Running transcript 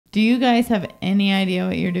Do you guys have any idea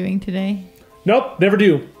what you're doing today? Nope, never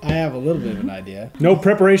do. I have a little bit of an idea. No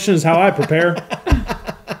preparation is how I prepare.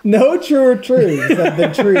 No truer truths have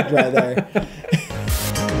been truth right there.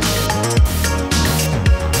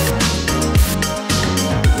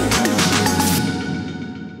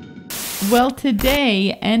 Well,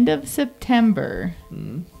 today, end of September,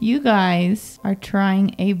 you guys are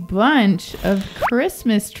trying a bunch of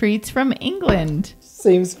Christmas treats from England.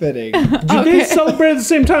 Seems fitting. Do they celebrate at the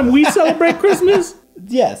same time we celebrate Christmas?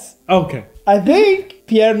 Yes. Okay. I think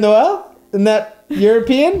Pierre Noel, isn't that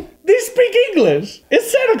European? They speak English. It's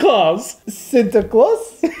Santa Claus. Santa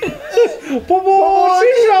Claus?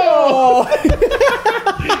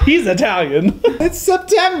 He's Italian. It's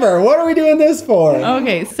September. What are we doing this for?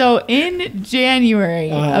 Okay, so in January,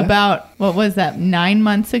 about, what was that, 9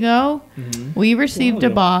 months ago, we received a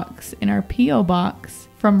box in our P.O. box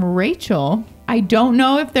from Rachel. I don't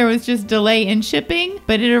know if there was just delay in shipping,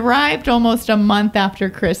 but it arrived almost a month after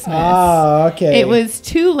Christmas. Oh, okay. It was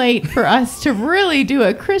too late for us to really do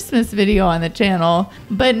a Christmas video on the channel,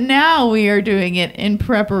 but now we are doing it in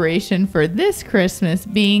preparation for this Christmas,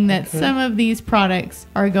 being that some of these products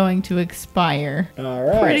are going to expire. All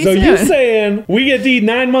right. Pretty So soon. you're saying we get to eat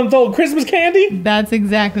 9-month-old Christmas candy? That's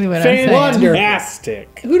exactly what I'm saying.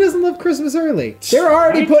 Fantastic. Who doesn't love Christmas early? They're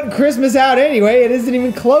already putting Christmas out anyway. It isn't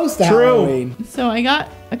even close to Halloween. So I got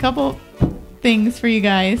a couple things for you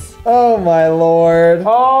guys. Oh, my Lord.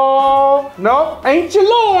 Oh, no, ain't your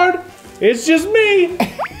Lord. It's just me.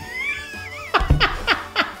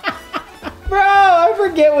 Bro, I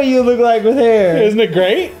forget what you look like with hair. Isn't it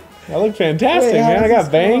great? I look fantastic, Wait, how man. I does got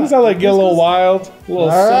this bangs. go I up? like get a little wild. A little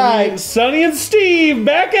All sunny. right. Sunny and Steve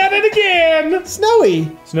back at it again.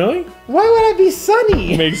 Snowy. Snowy? Why would I be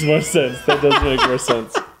sunny? Makes more sense. That does make more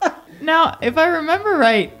sense. Now, if I remember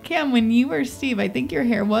right, Cam, when you were Steve, I think your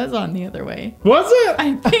hair was on the other way. Was it?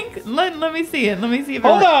 I think, let me see it. Let me see if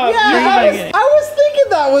Hold on. Yeah, I was thinking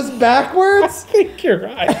that was I backwards. think you're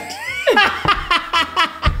right.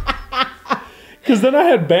 Because then I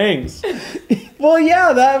had bangs Well,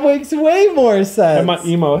 yeah, that makes way more sense. and my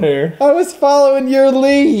emo hair. I was following your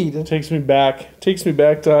lead. Takes me back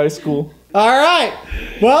to high school. All right.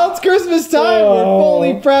 Well, it's Christmas time. We're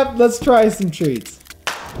fully prepped. Let's try some treats.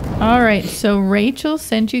 All right, so Rachel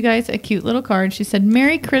sent you guys a cute little card. She said,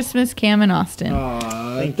 "Merry Christmas, Cam and Austin.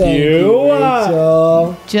 Thank you.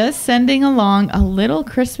 Rachel. Just sending along a little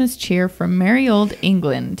Christmas cheer from merry old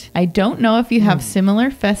England. I don't know if you have similar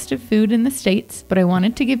festive food in the States, but I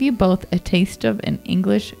wanted to give you both a taste of an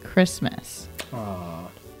English Christmas."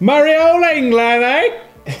 Merry old England, eh?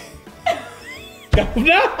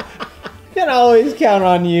 Governor? Can always count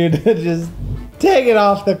on you to just take it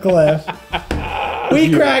off the cliff. We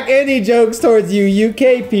crack any jokes towards you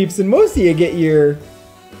UK peeps, and most of you get your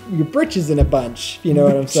britches in a bunch, if you know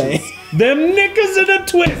what I'm saying. Them knickers in a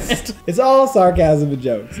twist. It's all sarcasm and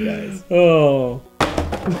jokes, guys. Oh.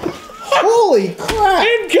 Holy crap!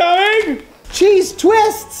 Incoming! Cheese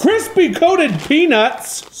twists! Crispy coated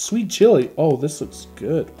peanuts. Sweet chili. Oh, this looks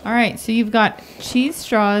good. All right, so you've got cheese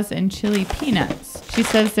straws and chili peanuts. She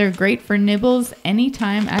says they're great for nibbles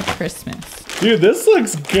anytime at Christmas. Dude, this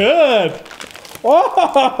looks good.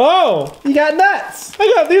 Oh, You got nuts!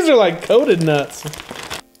 these are like coated nuts.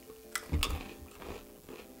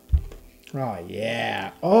 Oh,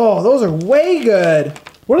 yeah. Oh, those are way good.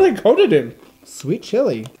 What are they coated in? Sweet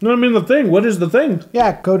chili. No, I mean the thing. What is the thing?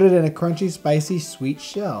 Yeah, coated in a crunchy, spicy, sweet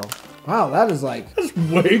shell. Wow, that is like, That's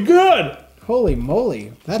way good. holy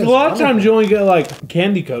moly. That is A lot of times wonderful. you only get like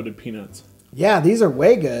candy coated peanuts. Yeah, these are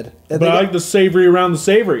way good. But I like the savory around the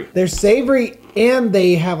savory. They're savory and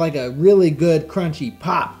they have like a really good crunchy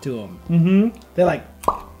pop to them. Mm-hmm. They're like,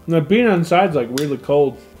 And the peanut inside's like weirdly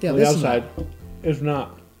cold. Yeah, On the this is outside, it's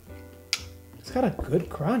not. it's got a good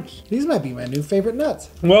crunch. These might be my new favorite nuts.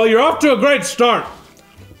 Well, you're off to a great start.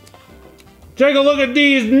 Take a look at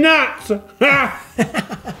these nuts.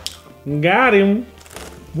 Got him.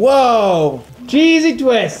 Whoa! Cheesy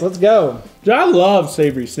twist. Let's go. I love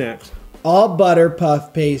savory snacks. All butter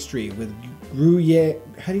puff pastry with Gruyere.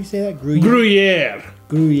 How do you say that? Gruyere.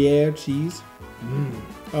 Gruyere cheese.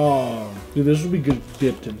 Oh, Dude, this would be good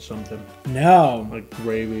dipped in something. no. Like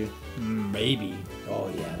gravy. Maybe. Oh,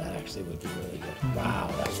 yeah, that actually would be really good. Wow,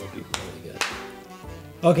 that would be really good.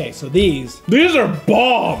 Okay, so these These are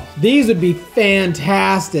bomb. would be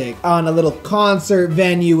fantastic on a little concert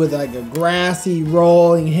venue with like a grassy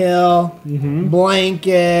rolling hill,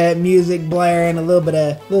 blanket, music blaring, a little bit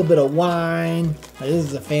of wine. This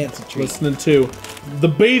is a fancy treat. Listening to the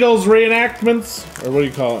Beatles reenactments, or what do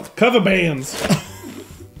you call it? Cover bands.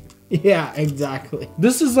 Yeah, exactly.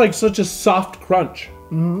 This is like such a soft crunch.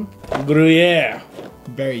 Gruyere.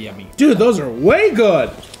 Very yummy. Dude, those are way good.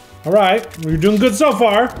 All right, you're doing good so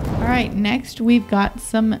far. All right, next we've got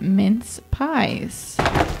some mince pies.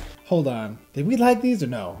 Hold on. Did we like these or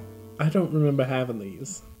no? I don't remember having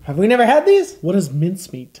these. Have we never had these? What is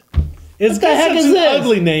mincemeat? It's What the heck got is such an this?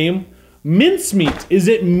 ugly name. Mincemeat. Is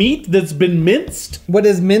it meat that's been minced? What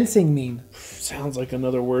does mincing mean? Sounds like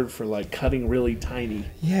another word for like cutting really tiny.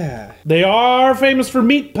 Yeah. They are famous for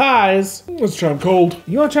meat pies. Let's try them cold.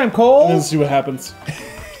 You want to try them cold? Let's see what happens.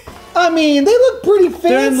 I mean, they look pretty They're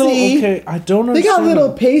fancy. little, okay, I don't They understand. got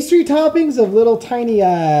little pastry toppings of little tiny,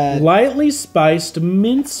 lightly spiced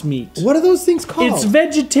mincemeat. what are those things called? It's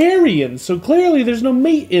vegetarian, so clearly there's no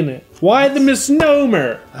meat in it. Why the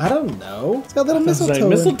misnomer? I don't know. It's got little It's mistletoe.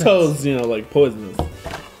 like mistletoe's, you know, like poisonous.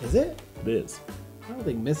 Is it? It is. I don't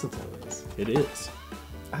think mistletoe is. It is.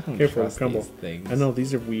 I don't Careful, trust crumble. these things. I know,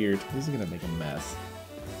 these are weird. These are gonna make a mess.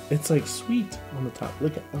 It's like sweet on the top.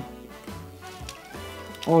 Look at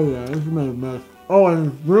Oh yeah, this made a mess. Oh,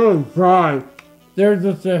 and it's really dry. There's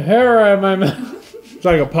the Sahara in my mouth. It's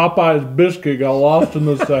like a Popeye's biscuit got lost in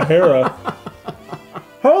the Sahara.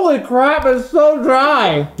 Holy crap, it's so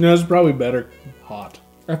dry. No, it's probably better hot.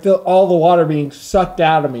 I feel all the water being sucked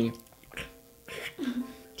out of me.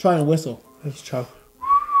 Trying to whistle. Let's try.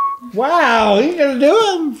 Wow, you gonna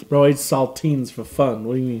do it? Bro, I eat saltines for fun.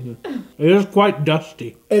 What do you mean? It is quite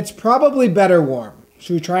dusty. It's probably better warm.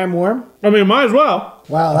 Should we try them warm? I mean, might as well.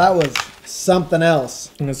 Wow, that was something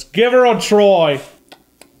else. Let's give her a try.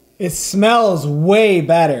 It smells way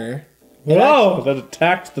better. Whoa, that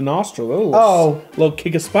attacked the nostril. Oh. Little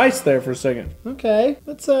kick of spice there for a second. Okay,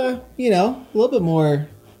 let's you know, a little bit more.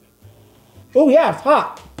 Oh yeah, it's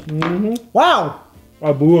hot. Mm-hmm. Wow.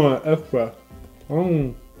 I blew on it extra.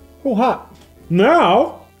 Mm. Oh, hot.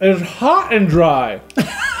 Now, it's hot and dry.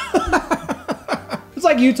 It's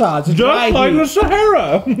like Utah. It's a dry Just like heat. the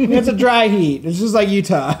Sahara. It's a dry heat. It's just like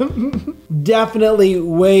Utah. Definitely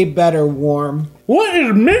way better warm. What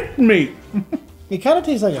is mincemeat? It kind of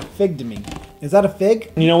tastes like a fig to me. Is that a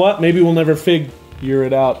fig? You know what? Maybe we'll never figure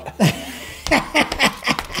it out.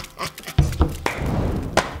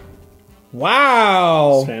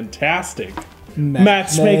 Wow. Fantastic.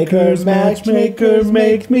 Matchmakers, matchmakers,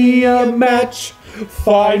 make me a match.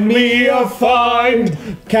 Find me a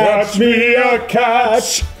find. Catch me a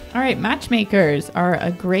catch. All right, matchmakers are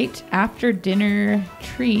a great after-dinner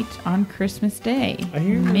treat on Christmas Day. I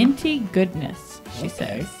hear you. Minty goodness, she Okay.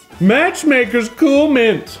 says. Matchmakers cool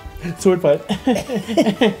mint. Sword fight.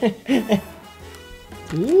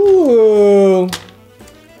 Ooh.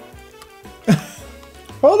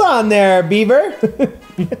 Hold on there, Beaver.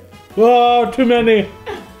 Oh, too many.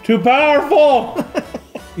 Too powerful.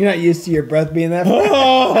 You're not used to your breath being that fast.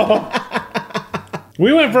 Oh.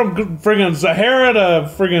 We went from friggin' Sahara to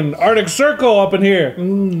friggin' Arctic Circle up in here.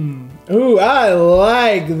 Ooh, I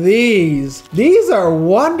like these. These are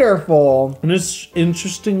wonderful. And this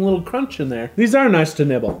interesting little crunch in there. These are nice to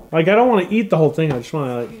nibble. Like, I don't want to eat the whole thing. I just want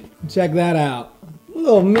to, like... Check that out. A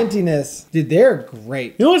little mintiness. Dude, they're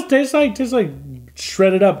great. You know what it tastes like? It tastes like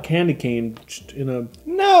shredded up candy cane in a...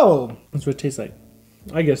 No. That's what it tastes like.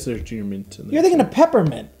 I guess there's junior mint in there. You're thinking of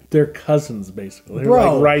peppermint. They're cousins, basically. They're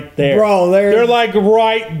Bro. like right there. Bro, they're like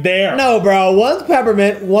right there. No, bro. One's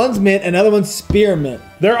peppermint, one's mint, another one's spearmint.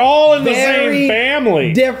 They're all in the Very same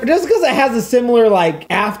family. Different. Just because it has a similar, like,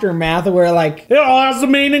 aftermath where, like, It all has the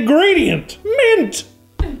main ingredient. Mint.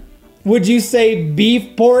 would you say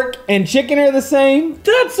beef, pork, and chicken are the same?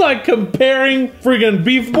 That's like comparing friggin'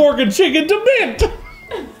 beef, pork, and chicken to mint.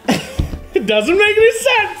 It doesn't make any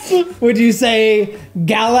sense. Would you say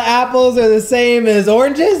gala apples are the same as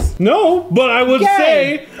oranges? No, but I would Okay.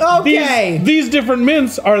 say Okay. these different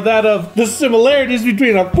mints are that of the similarities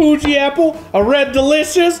between a Fuji apple, a Red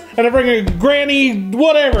Delicious, and a friggin' Granny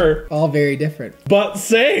whatever. All very different. But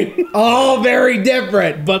same. All very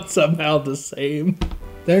different. But somehow the same.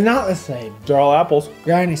 They're not the same. They're all apples.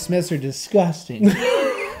 Granny Smiths are disgusting.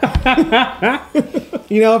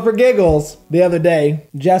 You know, for giggles, the other day,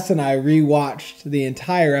 Jess and I rewatched the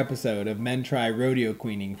entire episode of Men Try Rodeo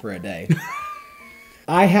Queening for a day.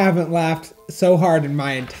 I haven't laughed so hard in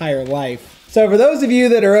my entire life. So for those of you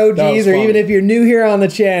that are That OGs, was or fun. even if you're new here on the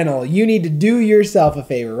channel, you need to do yourself a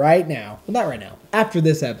favor right now. Well, not right now. After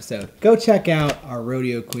this episode, go check out our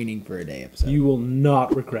Rodeo Queening for a Day episode. You will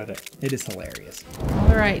not regret it. It is hilarious.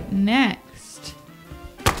 All right, next.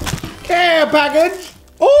 Care package!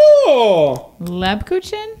 Oh!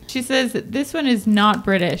 Lebkuchen? She says that this one is not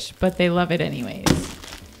British, but they love it anyways.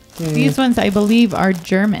 These ones, I believe, are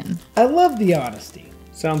German. I love the honesty.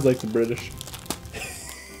 Sounds like the British.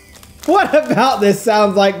 What about this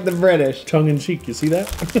sounds like the British? Tongue in cheek, you see that?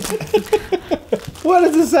 What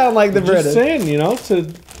does it sound like the British? Just saying, you know, to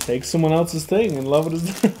take someone else's thing and love it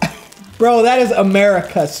as Bro, that is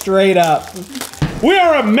America, straight up. We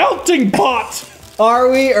are a melting pot!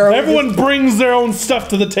 Are we, or everyone brings their own stuff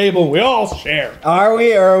to the table. We all share. Are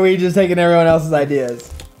we, or are we just taking everyone else's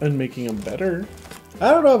ideas? And making them better.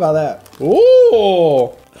 I don't know about that.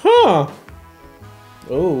 Ooh! Huh.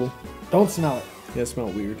 Oh. Don't smell it. Yeah, it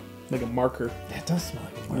smells weird. Like a marker. Yeah, it does smell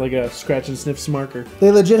like a marker. Like a scratch and sniff marker.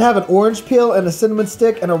 They legit have an orange peel and a cinnamon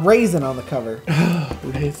stick and a raisin on the cover.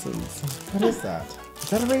 Raisins. What is that? Is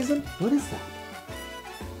that a raisin? What is that?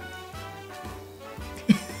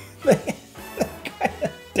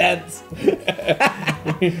 Dense.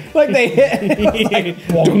 Like they hit. Like,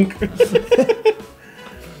 dunk.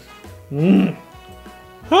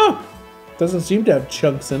 Huh. Doesn't seem to have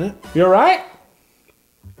chunks in it. You alright?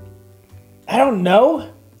 I don't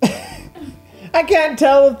know. I can't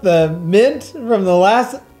tell if the mint from the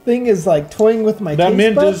last thing is like toying with my That taste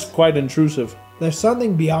mint buds. is quite intrusive. There's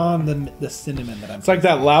something beyond the cinnamon that I'm. It's like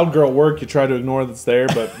that loud girl work you try to ignore that's there,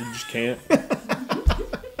 but you just can't.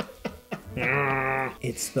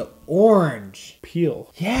 It's the orange.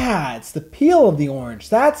 Peel. Yeah, it's the peel of the orange.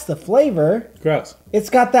 That's the flavor. Gross. It's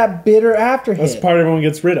got that bitter after hit. That's the part everyone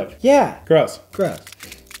gets rid of. Yeah. Gross. Gross.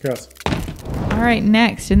 Gross. All right,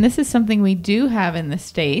 next, and this is something we do have in the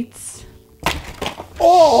States.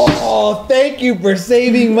 Oh, thank you for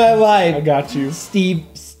saving my life. I got you. Steve?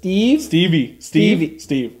 Stevie.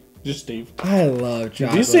 Steve. Just Steve. I love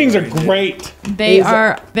chocolate. These things are oranges. great. They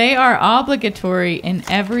are obligatory in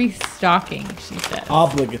every stocking, she says.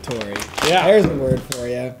 Obligatory. Yeah. There's a word for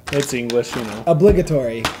you. It's English, you know.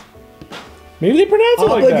 Obligatory. Maybe they pronounce it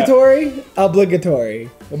like that. Obligatory? Obligatory.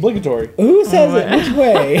 Obligatory. Who says it which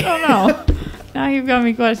way? I don't know. Now you've got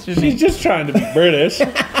me questioning. She's just trying to be British.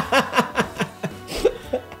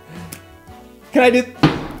 Can I do...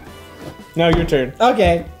 Now your turn.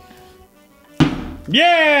 Okay.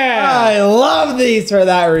 Yeah! I love these for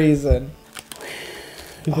that reason.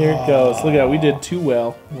 There it goes. Look at that. We did too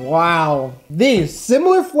well. Wow. These,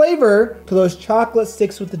 similar flavor to those chocolate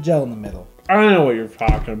sticks with the gel in the middle. I know what you're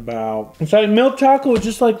talking about. It's like milk chocolate with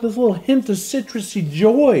just like this little hint of citrusy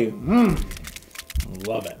joy.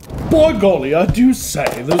 Love it. Boy golly, I do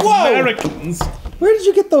say, those Whoa! Americans. Where did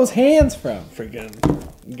you get those hands from?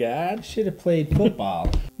 Friggin' God. Should have played football.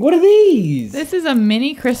 What are these? This is a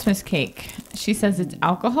mini Christmas cake. She says it's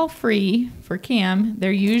alcohol free for Cam.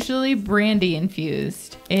 They're usually brandy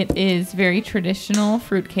infused. It is very traditional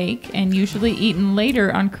fruit cake and usually eaten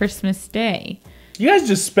later on Christmas Day. You guys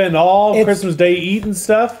just spend all Christmas Day eating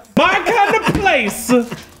stuff? My kind of place!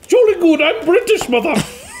 Jolly good, I'm British, mother!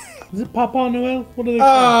 Is it Papa Noel? What are they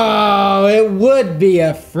called? Oh, it would be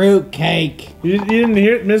a fruit cake. You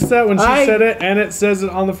didn't miss that when she said it and it says it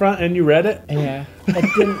on the front and you read it? Yeah, it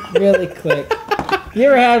didn't really click. You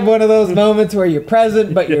ever had one of those moments where you're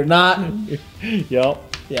present but you're not?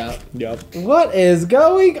 Yup. Yeah. Yup. What is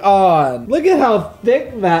going on? Look at how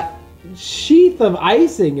thick that sheath of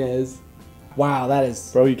icing is. Wow, that is...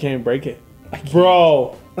 Bro, you can't break it.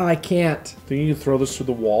 Bro. I can't. Think you can throw this through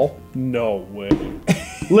the wall? No way.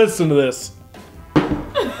 Listen to this.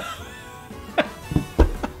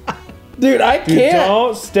 Dude, I Dude, can't.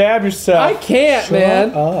 don't stab yourself. I can't, Shut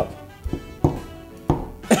man. up.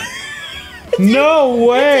 No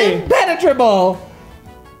way. Impenetrable.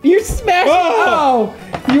 You're smashing. Oh,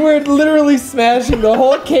 you were literally smashing the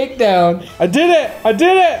whole cake down. I did it. I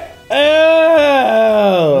did it.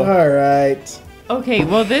 Oh. All right. Okay,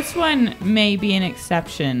 well, this one may be an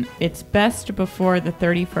exception. It's best before the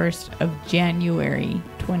 31st of January,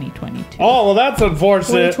 2022. Oh, well, that's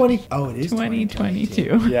unfortunate. 2020. Oh, it is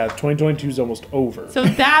 2022. Yeah, 2022 is almost over. So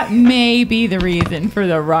that may be the reason for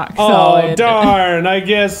the rock Oh, solid. darn. I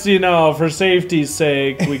guess, you know, for safety's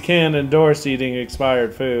sake, we can't endorse eating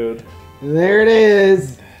expired food. There it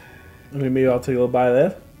is. I mean, maybe I'll take a little bite of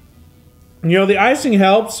that. You know, the icing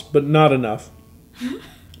helps, but not enough.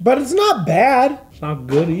 But it's not bad. It's not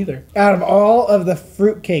good either. Out of all of the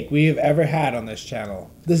fruitcake we have ever had on this channel,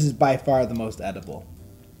 this is by far the most edible.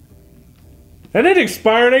 And it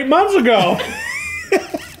expired 8 months ago.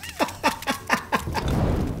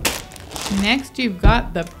 Next, you've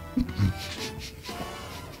got the...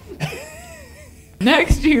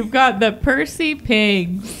 Next, you've got the Percy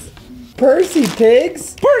Pigs. Percy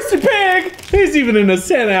Pigs? Percy Pig! He's even in a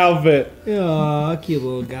Santa outfit. Aw, cute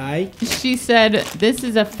little guy. She said this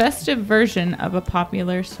is a festive version of a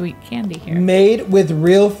popular sweet candy here. Made with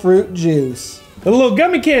real fruit juice. A little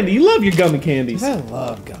gummy candy. You love your gummy candies. I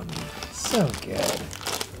love gummy. So good.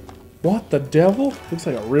 What the devil? Looks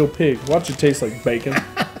like a real pig. Watch it taste like bacon.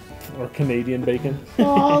 Or Canadian bacon.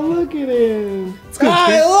 Oh, look at him. good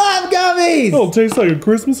I love gummies. Oh, it tastes like a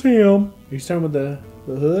Christmas ham. Are you starting with the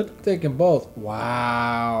hood? Taking both.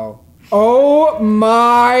 Wow. Oh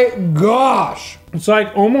my gosh. It's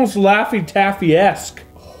like almost Laffy Taffy-esque.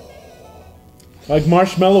 Like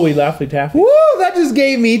marshmallowy Laffy Taffy. Woo, that just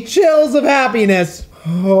gave me chills of happiness.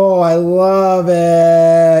 Oh, I love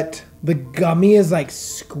it. The gummy is like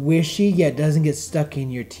squishy, yet doesn't get stuck in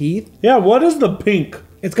your teeth. Yeah, what is the pink?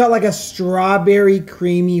 It's got like a strawberry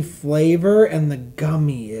creamy flavor, and the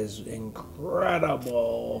gummy is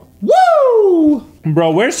incredible. Woo!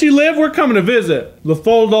 Bro, where she live? We're coming to visit. The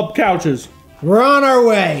fold-up couches. We're on our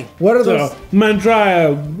way. What are those? So, man,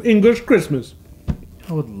 try English Christmas.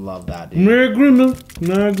 I would love that, dude. Merry Christmas.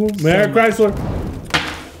 Merry Chrysler.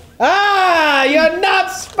 Ah, you're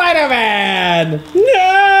not Spider-Man!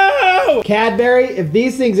 No! Cadbury, if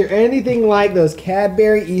these things are anything like those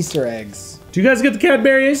Cadbury Easter eggs, Do you guys get the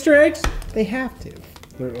Cadbury Easter eggs? they have to.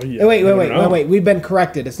 Yeah, Wait. We've been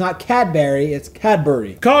corrected. It's not Cadbury, it's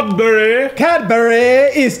Cadbury. Cadbury.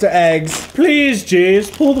 Cadbury Easter eggs. Please,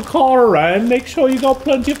 Jace, pull the car around. Make sure you got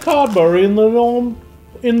plenty of Cadbury in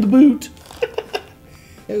the boot.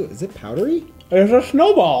 Ew, is it powdery? There's a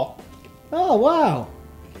snowball. Oh, wow.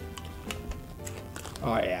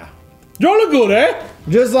 Oh, yeah. Jolly good, eh?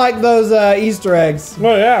 Just like those Easter eggs.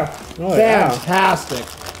 Oh, yeah. Oh, yeah. Fantastic.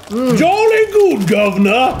 Jolly good,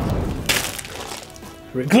 governor.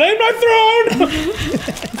 Reclaim my throne.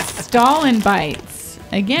 Stalin bites.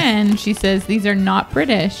 Again, she says these are not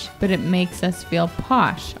British, but it makes us feel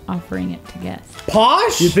posh offering it to guests.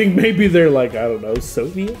 Posh? You think maybe they're like, I don't know,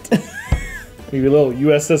 Soviet? Maybe a little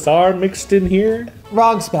USSR mixed in here?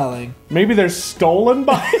 Wrong spelling. Maybe they're stolen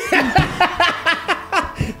by...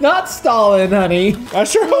 Not Stalin, honey. I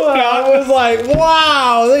sure hope I not. was like,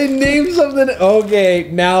 wow, they named something. Okay,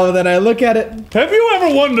 now that I look at it. Have you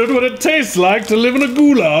ever wondered what it tastes like to live in a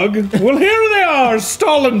gulag? Well, here they are,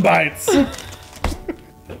 Stalin bites.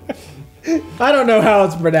 I don't know how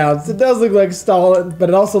it's pronounced. It does look like Stalin, but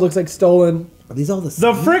it also looks like stolen. Are these all the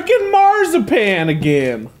The same? frickin' marzipan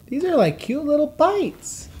again. These are like cute little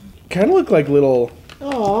bites. Kind of look like little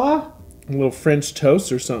Aww. French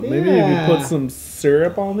toast or something. Maybe if Yeah. you put some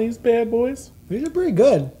syrup on these bad boys. These are pretty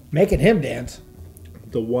good. Making him dance.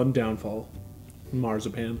 The one downfall,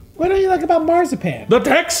 marzipan. What don't you like about marzipan? The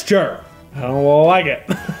texture. I don't like it.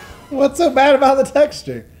 What's so bad about the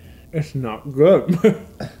texture? It's not good.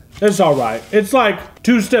 It's all right. It's like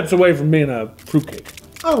 2 steps away from being a fruitcake.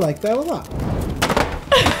 I like that a lot.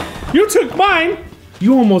 You took mine.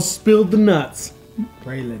 You almost spilled the nuts.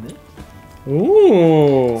 Braylon.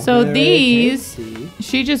 Ooh. So Very these, tasty.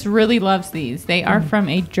 she just really loves these. They are from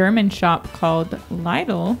a German shop called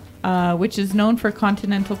Lidl, which is known for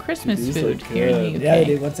continental Christmas These food look here in the good. UK. Yeah,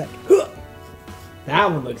 dude, what's that?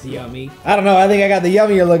 That one looks yummy. I don't know. I think I got the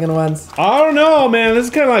yummier looking ones. I don't know, man. This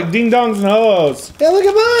is kind of like ding dongs and ho-hos. Hey, look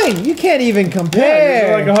at mine. You can't even Yeah, compare. these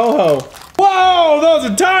are like a ho-ho. Whoa, those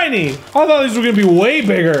are tiny. I thought these were gonna be way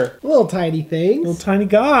bigger. Little tiny things. Little tiny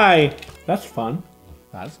guy. That's fun.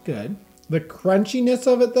 That's good. The crunchiness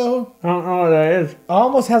of it, though, I don't know what that is.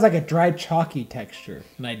 almost has like a dry chalky texture,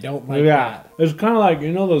 and I don't like Yeah, that. it's kind of like,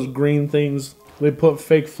 you know those green things they put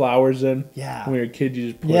fake flowers in? Yeah. When you're a kid, you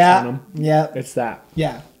just push on Yeah, them. yeah, It's that.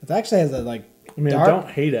 yeah. It actually has a like I mean, dark, I don't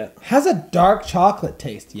hate it. has a dark chocolate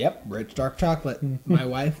taste. Yep, rich dark chocolate. My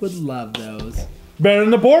wife would love those. Better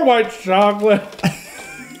than the poor white chocolate.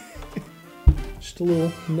 Just a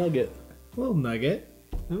little nugget. Little nugget.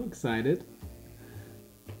 I'm excited.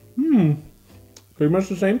 Pretty much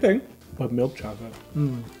the same thing, but milk chocolate.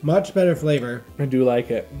 Much better flavor. I do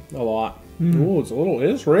like it a lot. Ooh,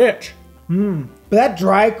 it's rich. But that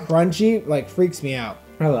dry crunchy like freaks me out.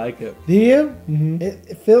 I like it. Do you?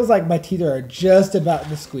 It feels like my teeth are just about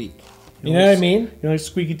to squeak. You know what I mean? You like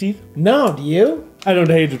squeaky teeth? No, do you? I don't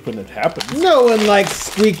hate it when it happens. No one likes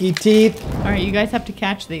squeaky teeth. All right, you guys have to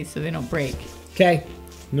catch these so they don't break. Okay.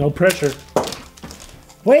 No pressure.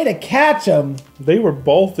 Way to catch them. They were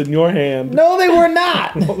both in your hand. No, they were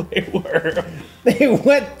not. No, they were. They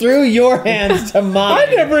went through your hands to mine.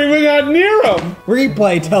 I never even got near them.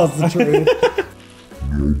 Replay tells the truth.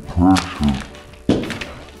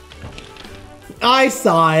 I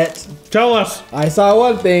saw it. Tell us. I saw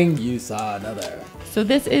one thing, you saw another. So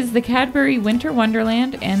this is the Cadbury Winter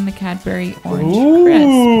Wonderland and the Cadbury Orange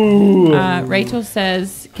Ooh. Crisp. Rachel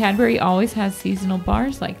says Cadbury always has seasonal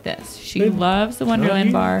bars like this. She loves the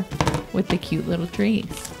Wonderland bar with the cute little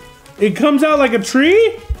trees. It comes out like a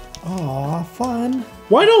tree? Aw, fun.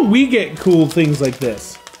 Why don't we get cool things like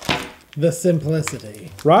this? The simplicity.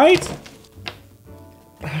 Right?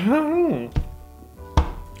 I don't know.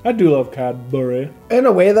 I do love Cadbury. In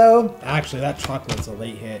a way, though, actually, that chocolate's a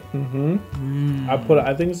late hit.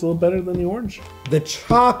 I think it's a little better than the orange. The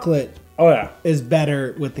chocolate Oh yeah. is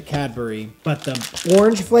better with the Cadbury, but the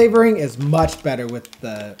orange flavoring is much better with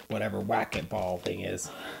the whatever Whack-It-Ball thing is.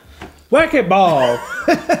 Whack-It-Ball.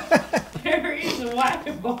 Harry's a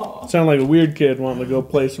whack-a-ball. Sound like a weird kid wanting to go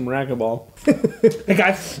play some racquetball. Hey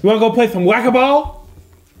guys, you want to go play some whack-a-ball?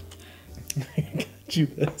 Got you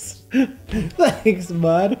this. Thanks,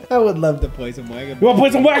 bud. I would love to play some Whack-It-Ball. You want to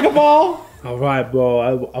play some whack-a-ball? All right,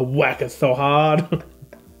 bro. I whack it so hard.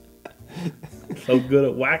 So good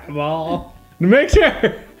at whack-a-ball. Make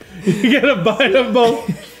sure you get a bite of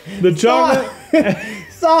both the chocolate.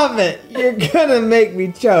 Stop it! You're gonna make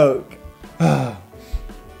me choke.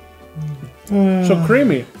 So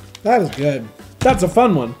creamy. That is good. That's a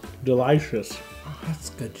fun one. Delicious. Oh, that's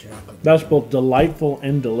good chocolate. That's both delightful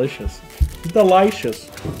and delicious. Delicious.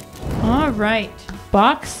 All right.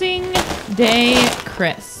 Boxing Day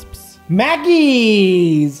crisps.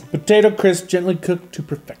 Mackey's! Potato crisp gently cooked to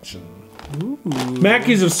perfection. Ooh.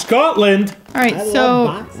 Mackey's of Scotland. All right, I love so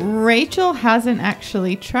boxes. Rachel hasn't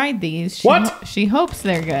actually tried these. What? She hopes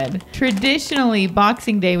they're good. Traditionally,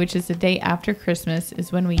 Boxing Day, which is the day after Christmas,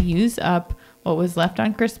 is when we use up what was left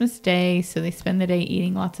on Christmas Day. So they spend the day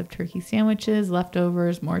eating lots of turkey sandwiches,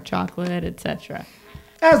 leftovers, more chocolate, etc.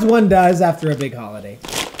 As one does after a big holiday.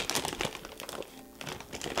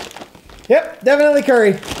 Yep, definitely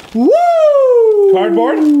curry. Woo!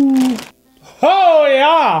 Cardboard? Oh,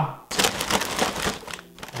 yeah.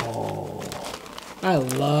 I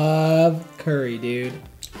love curry, dude.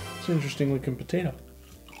 It's an interesting looking potato.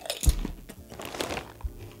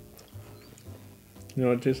 You know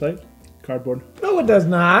what it tastes like? Cardboard. No, it does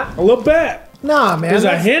not. A little bit. Nah, man. There's a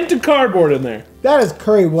that's- hint of cardboard in there. That is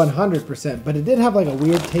curry 100%, but it did have like a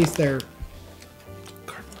weird taste there.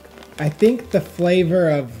 I think the flavor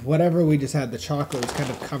of whatever we just had, the chocolate, was kind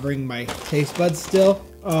of covering my taste buds still.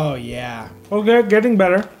 Oh, yeah. Okay, getting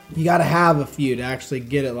better. You gotta have a few to actually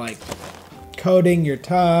get it like coating your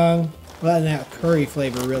tongue, letting that curry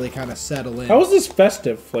flavor really kind of settle in. How is this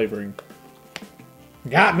festive flavoring?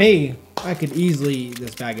 Got me. I could easily eat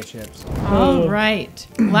this bag of chips. All right.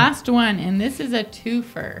 Last one, and this is a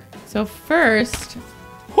twofer. So first,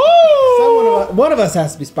 One of us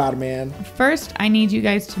has to be Spider-Man. I need you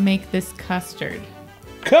guys to make this custard.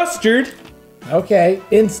 Custard? Okay,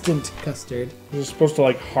 instant custard. Is it supposed to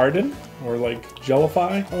like harden or like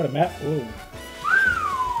jellify? Oh, what a map. Ooh.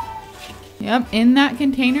 Yep, in that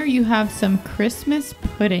container you have some Christmas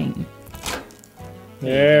pudding.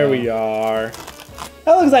 There we are.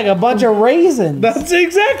 That looks like a bunch of raisins. That's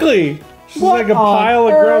exactly. It's What like a on pile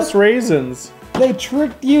of earth? gross raisins. They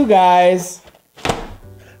tricked you guys.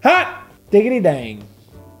 Hot! Diggity dang.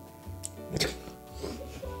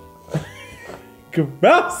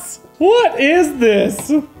 Gross! What is this?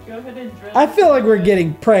 Go ahead and drill. I feel like we're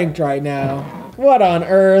getting pranked right now. What on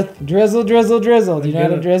earth? Drizzle, drizzle, drizzle. Do you know how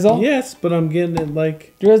to drizzle? Yes, but I'm getting it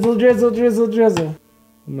like. Drizzle, drizzle, drizzle, drizzle.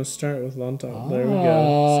 I'm gonna start with on top. There we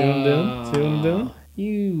go. See what I'm doing? See what I'm doing?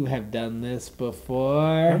 You have done this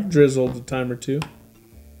before. I've drizzled a time or two.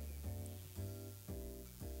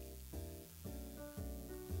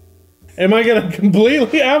 Am I gonna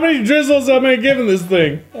completely? How many drizzles am I giving this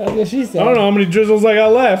thing? That's what she said. I don't know how many drizzles I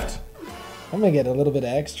got left. I'm gonna get a little bit of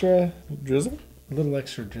extra. Drizzle? A little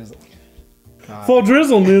extra drizzle. God. Full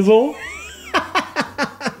drizzle, nizzle.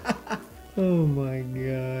 Oh my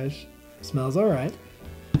gosh. Smells alright.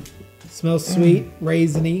 Smells sweet,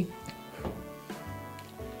 raisiny.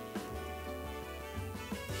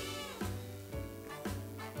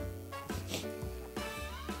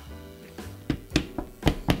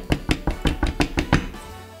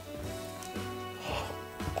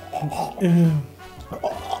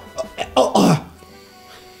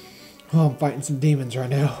 Oh, I'm fighting some demons right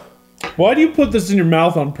now. Why do you put this in your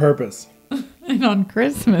mouth on purpose? And on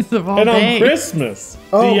Christmas of all And days. on Christmas?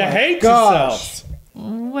 Oh do you my hate gosh. yourself?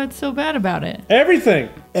 What's so bad about it? Everything.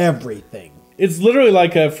 Everything. It's literally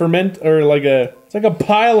like a it's like a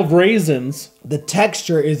pile of raisins. The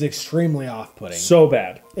texture is extremely off-putting. So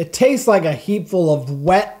bad. It tastes like a heap full of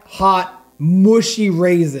wet, hot, mushy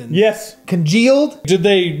raisins. Yes. Congealed? Did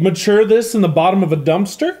they mature this in the bottom of a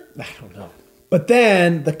dumpster? I don't know. But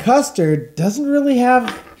then the custard doesn't really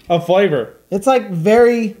have. A flavor. It's like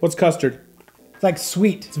very. What's custard? It's like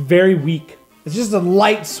sweet. It's very weak. It's just a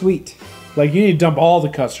light sweet. Like you need to dump all the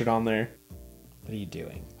custard on there. What are you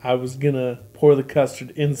doing? I was gonna pour the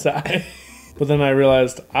custard inside. But then I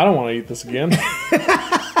realized I don't want to eat this again.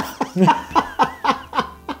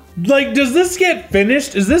 Like, does this get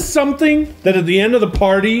finished? Is this something that at the end of the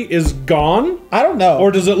party is gone? I don't know.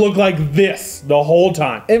 Or does it look like this the whole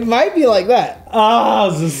time? It might be like that. Ah,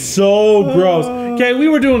 this is so gross. Okay, we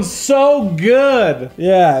were doing so good.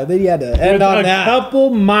 Yeah, then you had to end With on a that. couple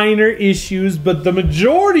minor issues, but the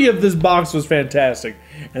majority of this box was fantastic.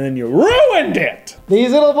 And then you ruined it.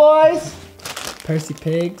 These little boys, Percy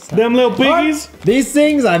Pigs. Them little piggies. These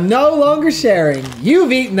things I'm no longer sharing.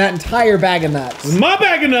 You've eaten that entire bag of nuts. My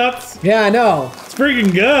bag of nuts. Yeah, I know. It's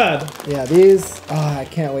freaking good. Yeah, these, I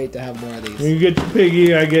can't wait to have more of these. You get your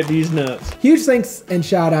piggy, I get these nuts. Huge thanks and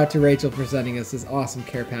shout out to Rachel for sending us this awesome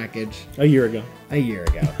care package A year ago. a year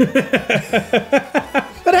ago.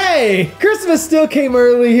 But hey, Christmas still came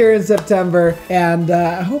early here in September, and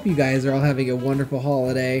I hope you guys are all having a wonderful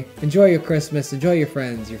holiday. Enjoy your Christmas, enjoy your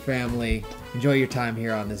friends, your family, enjoy your time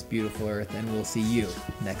here on this beautiful earth, and we'll see you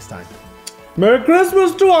next time. Merry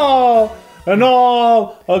Christmas to all, and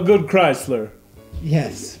all a good Chrysler.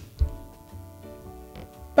 Yes.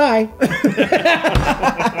 Bye.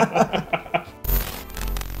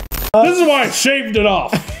 This is why I shaved it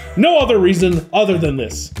off. No other reason other than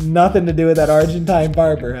this. Nothing to do with that Argentine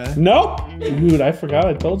barber, huh? Nope. Dude, I forgot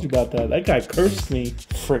I told you about that. That guy cursed me.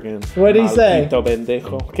 Friggin'. What'd he say? Maldito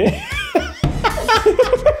pendejo. Okay.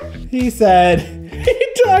 He said,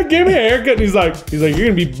 He gave me a haircut and he's like, you're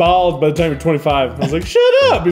gonna be bald by the time you're 25. I was like, shut up.